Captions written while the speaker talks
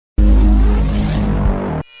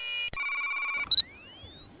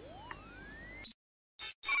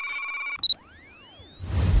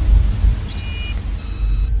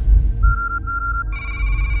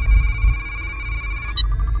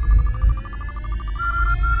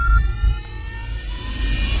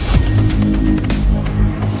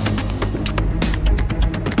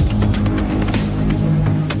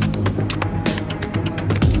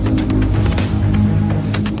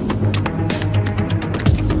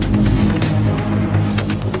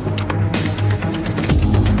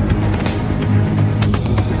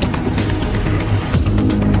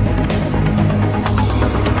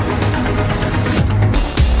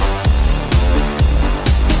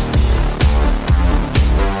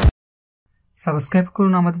Subscribe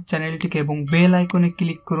করুন আমাদের চ্যানেলটিকে এবং বেল আইকনে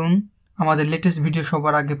ক্লিক করুন আমাদের লেটেস্ট ভিডিও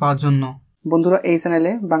সবার আগে পাওয়ার জন্য। বন্ধুরা, এই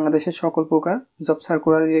চ্যানেলে বাংলাদেশের সকল প্রকার জব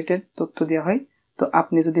সার্কুলার রিলেটেড তথ্য দেওয়া হয়। তো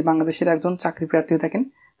আপনি যদি বাংলাদেশের একজন চাকরি প্রার্থী হয়ে থাকেন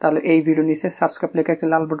তাহলে এই ভিডিও নিচে সাবস্ক্রাইব লেখা একটা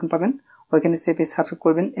লাল বাটন পাবেন, ওইখানে চেপে সাবস্ক্রাইব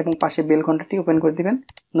করবেন এবং পাশে বেল ঘন্টাটি ওপেন করে দিবেন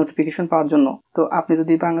নোটিফিকেশন পাওয়ার জন্য। তো আপনি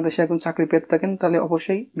যদি বাংলাদেশে একজন চাকরি প্রার্থী থাকেন তাহলে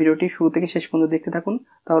অবশ্যই ভিডিওটি শুরু থেকে শেষ পর্যন্ত দেখতে থাকুন,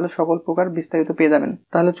 তাহলে সকল প্রকার বিস্তারিত পেয়ে যাবেন।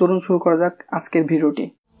 তাহলে চলুন শুরু করা যাক আজকের ভিডিওটি।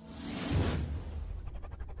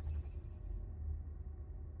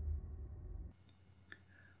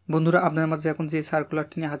 বন্ধুরা, আপনার মাঝে এখন যে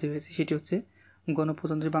সার্কুলারটি নিয়ে হাজির হয়েছে সেটি হচ্ছে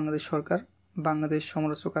গণপ্রজাতন্ত্রী বাংলাদেশ সরকার, বাংলাদেশ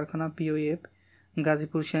সমরাস্ত্র কারখানা BOF,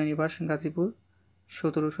 গাজীপুর সেনানিবাস, গাজীপুর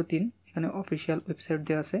 1703। এখানে অফিসিয়াল ওয়েবসাইট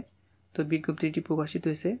দেওয়া আছে। তো বিজ্ঞপ্তিটি প্রকাশিত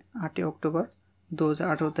হয়েছে 8 অক্টোবর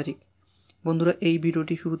 2018 তারিখ। বন্ধুরা, এই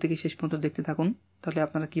ভিডিওটি শুরু থেকে শেষ পর্যন্ত দেখতে থাকুন, তাহলে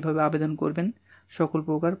আপনারা কিভাবে আবেদন করবেন সকল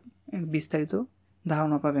প্রকার বিস্তারিত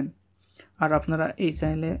ধারণা পাবেন। আর আপনারা এই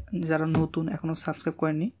চ্যানেলে যারা নতুন এখনও সাবস্ক্রাইব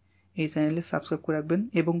করেননি, এই চ্যানেলে সাবস্ক্রাইব করে রাখবেন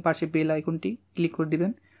এবং পাশে বেল আইকনটি ক্লিক করে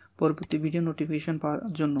দিবেন পরবর্তী ভিডিও নোটিফিকেশন পাওয়ার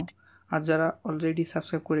জন্য। আর যারা অলরেডি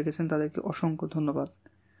সাবস্ক্রাইব করে গেছেন তাদেরকে অসংখ্য ধন্যবাদ।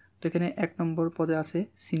 তো এখানে 1 নম্বর পদে আছে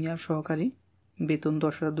সিনিয়র সহকারী, বেতন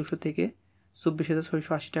 10,200 থেকে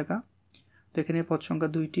 24,680 টাকা। তো এখানে পদ সংখ্যা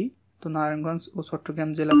 2টি। তো নারায়ণগঞ্জ ও চট্টগ্রাম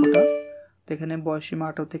জেলা কোটা। তো এখানে বয়সসীমা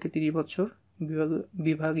 18 থেকে 30 বছর,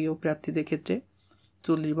 বিভাগীয় প্রার্থীদের ক্ষেত্রে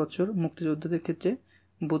 40 বছর, মুক্তিযোদ্ধাদের ক্ষেত্রে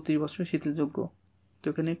 32 বছর শিথিলযোগ্য। তো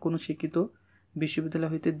এখানে কোনো শিক্ষিত বিশ্ববিদ্যালয়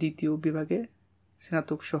হইতে দ্বিতীয় বিভাগে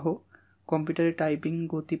স্নাতক সহ কম্পিউটারে টাইপিং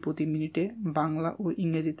গতি প্রতি মিনিটে বাংলা ও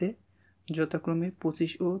ইংরেজিতে যথাক্রমে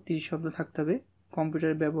 25 ও 30 শব্দ থাকতে হবে।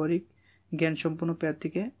 কম্পিউটার ব্যবহারিক জ্ঞানসম্পন্ন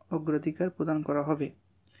প্রার্থীকে অগ্রাধিকার প্রদান করা হবে।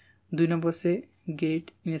 2 নম্বর আছে গেট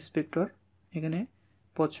ইন্সপেক্টর। এখানে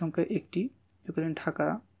পদ সংখ্যা 1টি। এখানে ঢাকা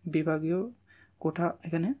বিভাগীয় কোঠা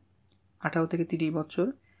এখানে 18 থেকে 30 বছর।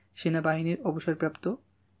 সেনাবাহিনীর অবসরপ্রাপ্ত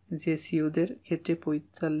সিওদের ক্ষেত্রে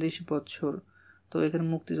 45 বছর। তো এখানে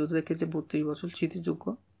মুক্তিযোদ্ধাদের ক্ষেত্রে 32 বছর শিথিলযোগ্য।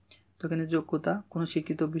 তো এখানে যোগ্যতা কোনো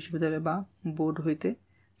শিক্ষিত বিশ্ববিদ্যালয় বা বোর্ড হইতে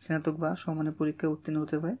স্নাতক বা সমানের পরীক্ষায় উত্তীর্ণ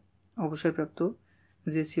হতে হবে। অবসরপ্রাপ্ত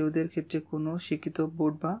সিওদের ক্ষেত্রে কোনো শিক্ষিত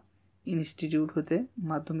বোর্ড বা ইনস্টিটিউট হতে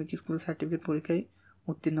মাধ্যমিক স্কুল সার্টিফিকেট পরীক্ষায়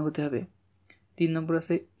উত্তীর্ণ হতে হবে। 3 নম্বর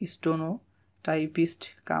আছে স্টোনো টাইপিস্ট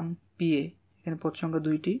কাম PA। এখানে পদ সংখ্যা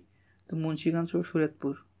 2টি। তো মুন্সিগঞ্জ ও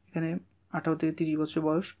শরীয়তপুর। এখানে 18 থেকে 30 বছর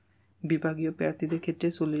বয়স, বিভাগীয় প্রার্থীদের ক্ষেত্রে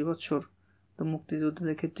 40 বছর। তো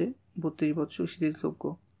মুক্তিযোদ্ধাদের ক্ষেত্রে 32 বছর শিথিলযোগ্য।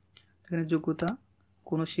 এখানে যোগ্যতা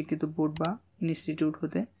কোনো শিক্ষিত বোর্ড বা ইনস্টিটিউট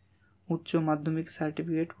হতে উচ্চ মাধ্যমিক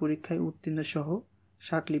সার্টিফিকেট পরীক্ষায় উত্তীর্ণ সহ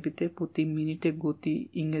 60 লিপিতে প্রতি মিনিটে গতি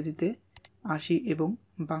ইংরেজিতে 80 এবং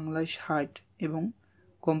বাংলায় 60 এবং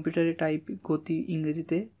কম্পিউটারে টাইপ গতি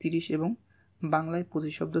ইংরেজিতে 30 এবং বাংলায়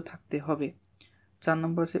 25 শব্দ থাকতে হবে। 4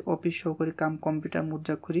 নম্বর আছে অফিস সহকারী কাম কম্পিউটার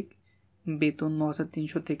মুদ্রাক্ষরিক, বেতন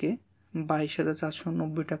 9,300 থেকে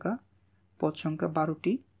 22,490 টাকা। পদ সংখ্যা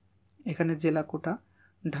 12টি। এখানে জেলা কোটা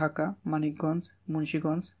ঢাকা, মানিকগঞ্জ,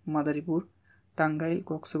 মুন্সিগঞ্জ, মাদারীপুর, টাঙ্গাইল,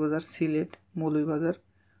 কক্সবাজার, সিলেট, মৌলভীবাজার,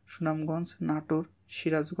 সুনামগঞ্জ, নাটোর,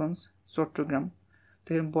 সিরাজগঞ্জ, চট্টগ্রাম। তো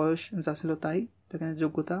এখানে বয়স যা ছিল তাই। তো এখানে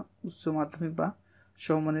যোগ্যতা উচ্চ মাধ্যমিক বা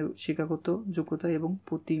সমমানের শিক্ষাগত যোগ্যতা এবং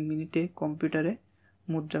প্রতি মিনিটে কম্পিউটারে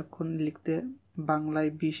মুদ্রাক্ষর লিখতে বাংলায়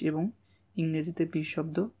 20 এবং ইংরেজিতে 20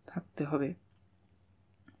 শব্দ থাকতে হবে।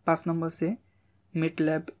 5 নম্বর আছে মেট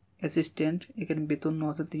ল্যাব অ্যাসিস্ট্যান্ট। এখানে বেতন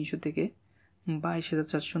 9,300 থেকে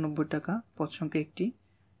 22,490 টাকা। পদ সংখ্যা 1টি।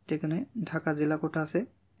 এখানে ঢাকা জেলা কোটা আছে।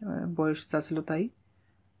 বয়স যা ছিল তাই।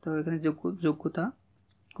 তো এখানে যোগ্যতা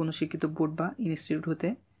কোনো শিক্ষিত বোর্ড বা ইনস্টিটিউট হতে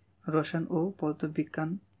রসায়ন ও পদার্থবিজ্ঞান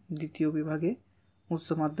দ্বিতীয় বিভাগে উচ্চ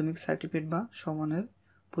মাধ্যমিক সার্টিফিকেট বা সমানের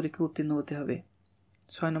পরীক্ষা উত্তীর্ণ হতে হবে।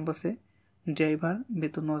 6 নম্বর আছে ড্রাইভার,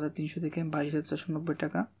 বেতন 9,300 থেকে 22,490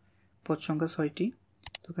 টাকা। পদ সংখ্যা 6টি।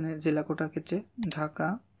 তো এখানে জেলা কোটার ক্ষেত্রে ঢাকা,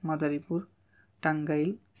 মাদারীপুর,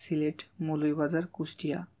 টাঙ্গাইল, সিলেট, মৌলভীবাজার,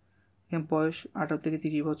 কুষ্টিয়া। এখানে বয়স 18 থেকে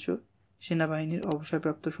 30 বছর। সেনাবাহিনীর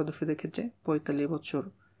অবসরপ্রাপ্ত সদস্যদের ক্ষেত্রে 45 বছর।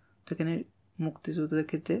 তো এখানে মুক্তিযোদ্ধাদের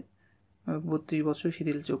ক্ষেত্রে 32 বছর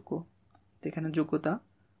শিথিলযোগ্য। তো এখানে যোগ্যতা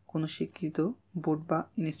কোনো শিক্ষিত বোর্ড বা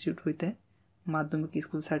ইনস্টিটিউট হইতে মাধ্যমিক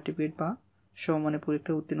স্কুল সার্টিফিকেট বা সমমানের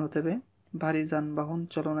পরীক্ষায় উত্তীর্ণ হতে হবে। ভারী যানবাহন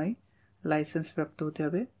চালনায় লাইসেন্স প্রাপ্ত হতে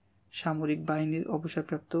হবে। সামরিক বাহিনীর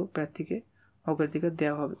অবসরপ্রাপ্ত প্রার্থীকে অগ্রাধিকার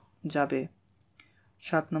দেওয়া যাবে।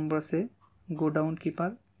 7 নম্বর আছে গোডাউন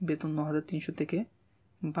কিপার, বেতন 9,300 থেকে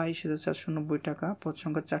 22,490 টাকা। পদ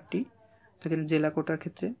সংখ্যা 4টি। এখানে জেলা কোটার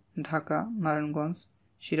ক্ষেত্রে ঢাকা, নারায়ণগঞ্জ,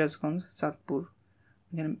 সিরাজগঞ্জ, চাঁদপুর।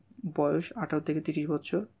 এখানে বয়স 18 থেকে 30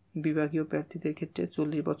 বছর। বিভাগীয় প্রার্থীদের ক্ষেত্রে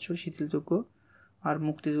 40 বছর শিথিলযোগ্য আর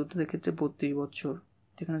মুক্তিযোদ্ধাদের ক্ষেত্রে 32 বছর।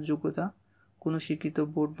 এখানে যোগ্যতা কোনো শিক্ষিত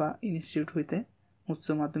বোর্ড বা ইনস্টিটিউট হইতে উচ্চ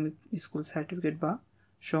মাধ্যমিক স্কুল সার্টিফিকেট বা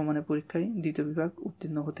সমমানের পরীক্ষায় দ্বিতীয় বিভাগ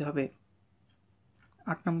উত্তীর্ণ হতে হবে।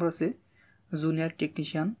 8 নম্বর আছে জুনিয়র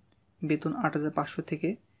টেকনিশিয়ান, বেতন 8,500 থেকে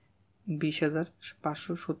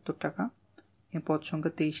 20,570 টাকা, পদ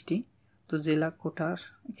সংখ্যা 23টি। তো জেলা কোটার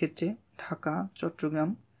ক্ষেত্রে ঢাকা, চট্টগ্রাম,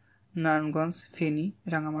 নারায়ণগঞ্জ, ফেনী,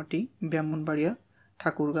 রাঙামাটি, ব্রাহ্মণবাড়িয়া,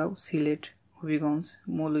 ঠাকুরগাঁও, সিলেট, হবিগঞ্জ,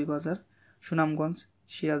 মৌলভীবাজার, সুনামগঞ্জ,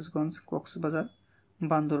 সিরাজগঞ্জ, কক্সবাজার,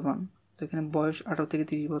 বান্দরবান। তো এখানে বয়স 18 থেকে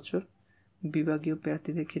 30 বছর, বিভাগীয়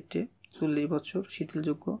প্রার্থীদের ক্ষেত্রে 40 বছর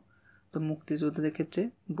শিথিলযোগ্য। তো মুক্তিযোদ্ধাদের ক্ষেত্রে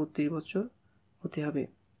 32 বছর হতে হবে।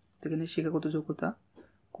 তো এখানে শিক্ষাগত যোগ্যতা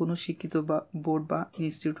কোনো শিক্ষিত বা বোর্ড বা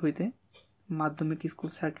ইনস্টিটিউট হইতে মাধ্যমিক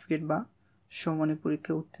স্কুল সার্টিফিকেট বা সমমানের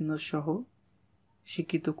পরীক্ষা উত্তীর্ণ সহ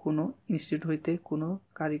শিক্ষিত কোনো ইনস্টিটিউট হইতে কোনো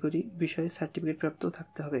কারিগরি বিষয়ে সার্টিফিকেট প্রাপ্ত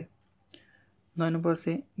থাকতে হবে। 9 নম্বর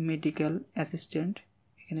আছে মেডিকেল অ্যাসিস্ট্যান্ট,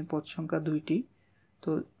 এখানে পদ সংখ্যা 2টি। তো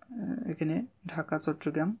এখানে ঢাকা,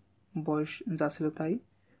 চট্টগ্রাম, বয়স যা ছিল তাই।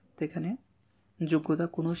 তো এখানে যোগ্যতা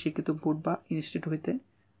কোনো শিক্ষিত বোর্ড বা ইনস্টিটিউট হইতে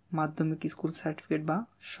মাধ্যমিক স্কুল সার্টিফিকেট বা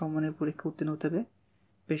সমমানের পরীক্ষা উত্তীর্ণ হতে হবে।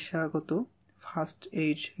 পেশাগত ফার্স্ট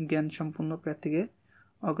এইড জ্ঞান সম্পন্ন প্রার্থীকে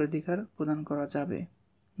অগ্রাধিকার প্রদান করা যাবে।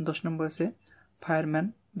 10 নম্বর আছে ফায়ারম্যান,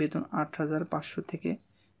 বেতন 8,500 থেকে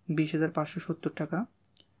 20,570 টাকা,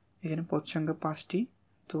 এখানে পদ সংখ্যা 5টি।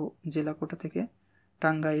 তো জেলা কোটা থেকে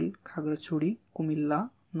টাঙ্গাইল, খাগড়াছড়ি, কুমিল্লা,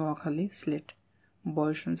 নোয়াখালী, সিলেট,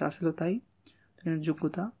 বয়স যা ছিল তাই। এখানে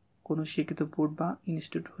যোগ্যতা কোনো শিক্ষিত বোর্ড বা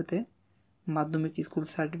ইনস্টিটিউট হতে মাধ্যমিক স্কুল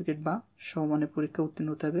সার্টিফিকেট বা সমমানের পরীক্ষা উত্তীর্ণ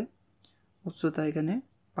হতে হবে। উচ্চতা এখানে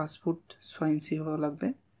 5 ফুট 6 ইঞ্চি হওয়া লাগবে।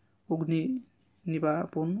 অগ্নি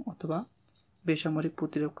নির্বাপন অথবা বেসামরিক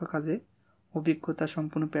প্রতিরক্ষা কাজে অভিজ্ঞতা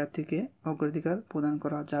সম্পন্ন প্রার্থীকে অগ্রাধিকার প্রদান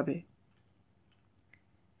করা যাবে।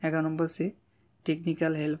 11 নম্বর আছে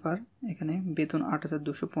টেকনিক্যাল হেল্পার, এখানে বেতন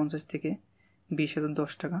 8,250 থেকে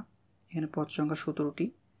 20,010 টাকা, এখানে পদ সংখ্যা 17টি।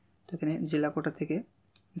 তো এখানে জেলা কোটা থেকে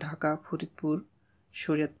ঢাকা, ফরিদপুর,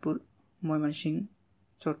 শরীয়তপুর, ময়মনসিংহ,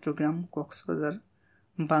 চট্টগ্রাম, কক্সবাজার,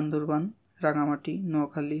 বান্দরবান, রাঙামাটি,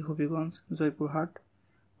 নোয়াখালী, হবিগঞ্জ, জয়পুরহাট,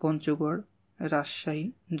 পঞ্চগড়, রাজশাহী,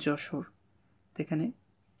 যশোর। তো এখানে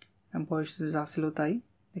বয়স যা ছিল তাই।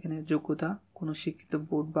 এখানে যোগ্যতা কোনো শিক্ষিত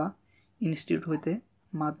বোর্ড বা ইনস্টিটিউট হইতে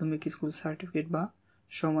মাধ্যমিক স্কুল সার্টিফিকেট বা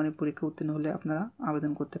সমমানের পরীক্ষা উত্তীর্ণ হলে আপনারা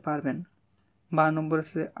আবেদন করতে পারবেন। 12 নম্বর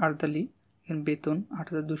আছে আর্দালি, এখানে বেতন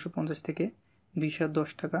 8,250 থেকে 20,010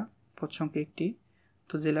 টাকা, পদ সংখ্যা 1টি।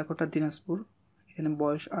 তো জেলা কোটা দিনাজপুর, এখানে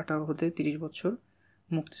বয়স 18 হতে 30 বছর,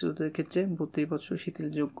 মুক্তিযোদ্ধাদের ক্ষেত্রে 32 বছর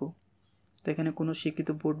শিথিলযোগ্য। তো এখানে কোনো শিক্ষিত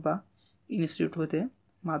বোর্ড বা ইনস্টিটিউট হতে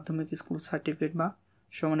মাধ্যমিক স্কুল সার্টিফিকেট বা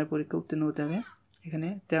সমানের পরীক্ষা উত্তীর্ণ হতে হবে। এখানে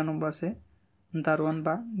 13 নম্বর আছে দারোয়ান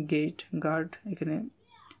বা গেট গার্ড, এখানে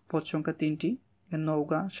পদ সংখ্যা 3টি। এখানে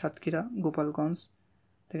নওগাঁ, সাতক্ষীরা, গোপালগঞ্জ।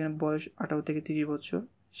 এখানে বয়স 18 থেকে 30 বছর,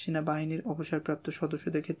 সেনাবাহিনীর অবসরপ্রাপ্ত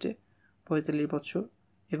সদস্যদের ক্ষেত্রে 45 বছর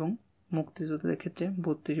এবং মুক্তিযোদ্ধাদের ক্ষেত্রে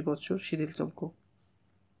 32 বছর শিথিলযোগ্য।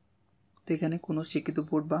 তো এখানে কোনো শিক্ষিত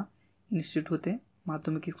বোর্ড বা ইনস্টিটিউট হতে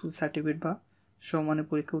মাধ্যমিক স্কুল সার্টিফিকেট বা সমমানের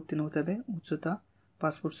পরীক্ষা উত্তীর্ণ হতে হবে। উচ্চতা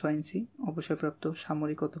 5 ফুট 6 ইঞ্চি, অবসরপ্রাপ্ত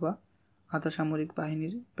সামরিক অথবা আধা সামরিক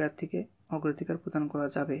বাহিনীর প্রার্থীকে অগ্রাধিকার প্রদান করা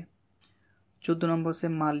যাবে। 14 নম্বর আছে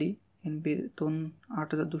মালি, বেতন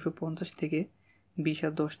 8,250 থেকে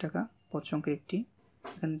 20,010 টাকা, পদ সংখ্যা 1টি।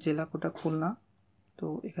 এখানে জেলা কোটা খুলনা। তো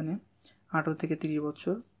এখানে 18 থেকে 30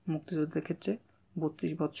 বছর, মুক্তিযোদ্ধাদের ক্ষেত্রে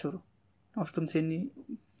 32 বছর। 8ম শ্রেণী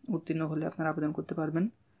উত্তীর্ণ হলে আপনারা আবেদন করতে পারবেন।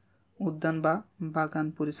 উদ্যান বা বাগান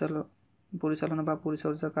পরিচালনা বা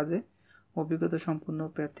পরিচর্যার কাজে অভিজ্ঞতা সম্পন্ন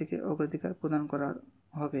প্রার্থীকে অগ্রাধিকার প্রদান করা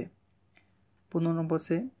হবে। 15 নম্বর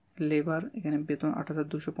আছে লেবার, এখানে বেতন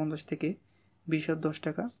 8,250 থেকে 20,010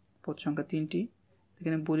 টাকা, পদ সংখ্যা 3টি।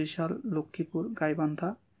 এখানে বরিশাল, লক্ষ্মীপুর, গাইবান্ধা,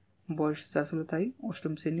 বয়স যা ছিল তাই।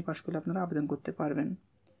 8ম শ্রেণী পাশ করলে আপনারা আবেদন করতে পারবেন।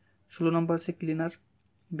 16 নম্বর আছে ক্লিনার,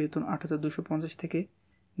 বেতন 8,250 থেকে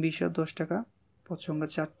 20,010 টাকা, পদ সংখ্যা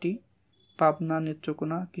 4টি। পাবনা,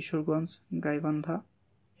 নেত্রকোনা, কিশোরগঞ্জ, গাইবান্ধা,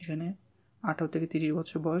 এখানে 18 থেকে 30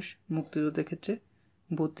 বছর বয়স, মুক্তিযুদ্ধের ক্ষেত্রে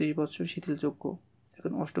 32 বছর শিথিলযোগ্য।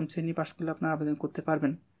 এখন 8ম শ্রেণী পাশ করলে আপনারা আবেদন করতে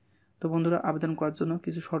পারবেন। তো বন্ধুরা, আবেদন করার জন্য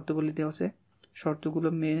কিছু শর্তাবলী দেওয়া আছে, শর্তগুলো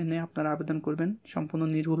মেনে আপনারা আবেদন করবেন সম্পূর্ণ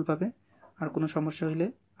নির্ভুলভাবে। আর কোনো সমস্যা হলে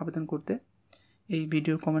আবেদন করতে এই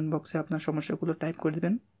ভিডিওর কমেন্ট বক্সে আপনার সমস্যাগুলো টাইপ করে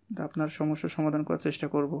দেবেন, আপনার সমস্যার সমাধান করার চেষ্টা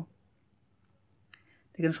করব।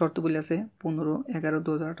 এখানে শর্তগুলি আছে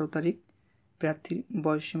 15/11/2018 তারিখ, প্রার্থীর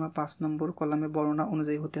বয়সসীমা 5 নম্বর কলামে বর্ণনা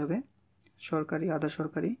অনুযায়ী হতে হবে। সরকারি, আধা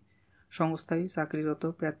সরকারি সংস্থায় চাকরিরত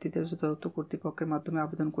প্রার্থীদের যথাযথ কর্তৃপক্ষের মাধ্যমে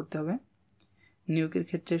আবেদন করতে হবে। নিয়োগের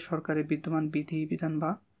ক্ষেত্রে সরকারের বিদ্যমান বিধিবিধান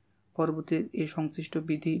বা পরবর্তী এই সংশ্লিষ্ট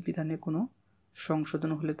বিধিবিধানে কোনো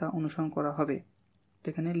সংশোধন হলে তা অনুসরণ করা হবে।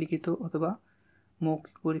 এখানে লিখিত অথবা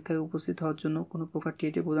মৌখিক পরীক্ষায় উপস্থিত হওয়ার জন্য কোনো প্রকার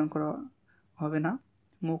টিএটি প্রদান করা হবে না।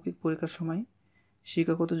 মৌখিক পরীক্ষার সময়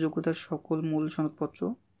শিক্ষাগত যোগ্যতার সকল মূল সনদপত্র,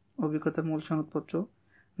 অভিজ্ঞতার মূল সনদপত্র,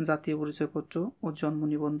 জাতীয় পরিচয়পত্র ও জন্ম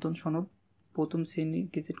নিবন্ধন সনদ, প্রথম শ্রেণীর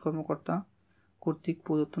গেজেট কর্মকর্তা কর্তৃক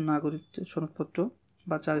প্রদত্ত নাগরিকত্ব সনদপত্র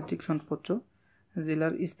বা চারিত্রিক সনদপত্র,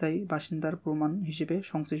 জেলার স্থায়ী বাসিন্দার প্রমাণ হিসেবে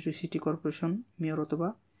সংশ্লিষ্ট সিটি কর্পোরেশন মেয়র অথবা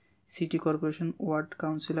সিটি কর্পোরেশন ওয়ার্ড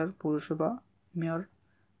কাউন্সিলর, পৌরসভা মেয়র,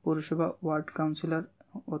 পৌরসভা ওয়ার্ড কাউন্সিলর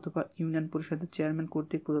অথবা ইউনিয়ন পরিষদের চেয়ারম্যান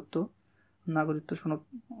কর্তৃক প্রদত্ত নাগরিকত্ব সনদ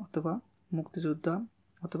অথবা মুক্তিযোদ্ধা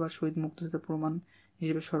অথবা শহীদ মুক্তিযোদ্ধা প্রমাণ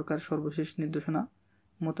হিসেবে সরকার সর্বশেষ নির্দেশনা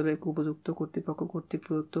মোতাবেক উপযুক্ত কর্তৃপক্ষ কর্তৃক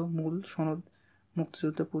প্রদত্ত মূল সনদ,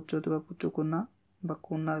 মুক্তিযোদ্ধা পুত্র অথবা পুত্রকন্যা বা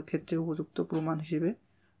কন্যার ক্ষেত্রে উপযুক্ত প্রমাণ হিসেবে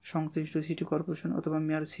সংশ্লিষ্ট সিটি কর্পোরেশন অথবা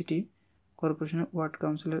মেয়র, সিটি কর্পোরেশনের ওয়ার্ড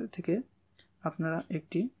কাউন্সিলর থেকে আপনারা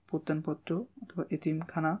একটি প্রত্যয়নপত্র অথবা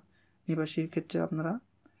এতিমখানা নিবাসীর ক্ষেত্রে আপনারা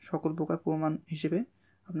সকল প্রকার প্রমাণ হিসেবে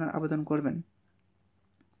আপনারা আবেদন করবেন।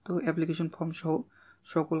 তো অ্যাপ্লিকেশন ফর্ম সহ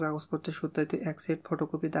সকল কাগজপত্রের সত্যায়িত এক সেট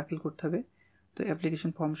ফটোকপি দাখিল করতে হবে। তো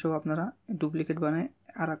অ্যাপ্লিকেশন ফর্ম সহ আপনারা ডুপ্লিকেট বানায়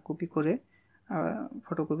আর এক কপি করে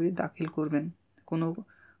ফটোকপি দাখিল করবেন। কোনো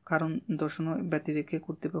কারণ দর্শানো ব্যতিরেকে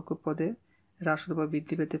কর্তৃপক্ষ পদে হ্রাস অথবা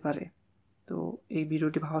বৃদ্ধি পেতে পারে। তো এই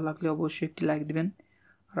ভিডিওটি ভালো লাগলে অবশ্যই একটি লাইক দিবেন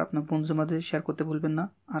আর আপনার বন্ধুদের মাঝে শেয়ার করতে ভুলবেন না।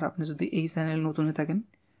 আর আপনি যদি এই চ্যানেলে নতুন হয়ে থাকেন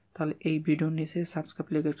তাহলে এই ভিডিওর নিচে সাবস্ক্রাইব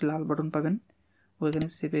লেখা একটি লাল বাটন পাবেন, ওইখানে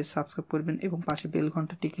চেপে সাবস্ক্রাইব করবেন এবং পাশে বেল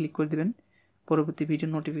ঘন্টাটি ক্লিক করে দেবেন পরবর্তী ভিডিও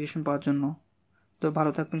নোটিফিকেশন পাওয়ার জন্য। তো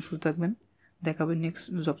ভালো থাকবেন, সুস্থ থাকবেন, দেখা হবে নেক্সট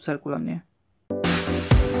জব সার্কুলার নিয়ে।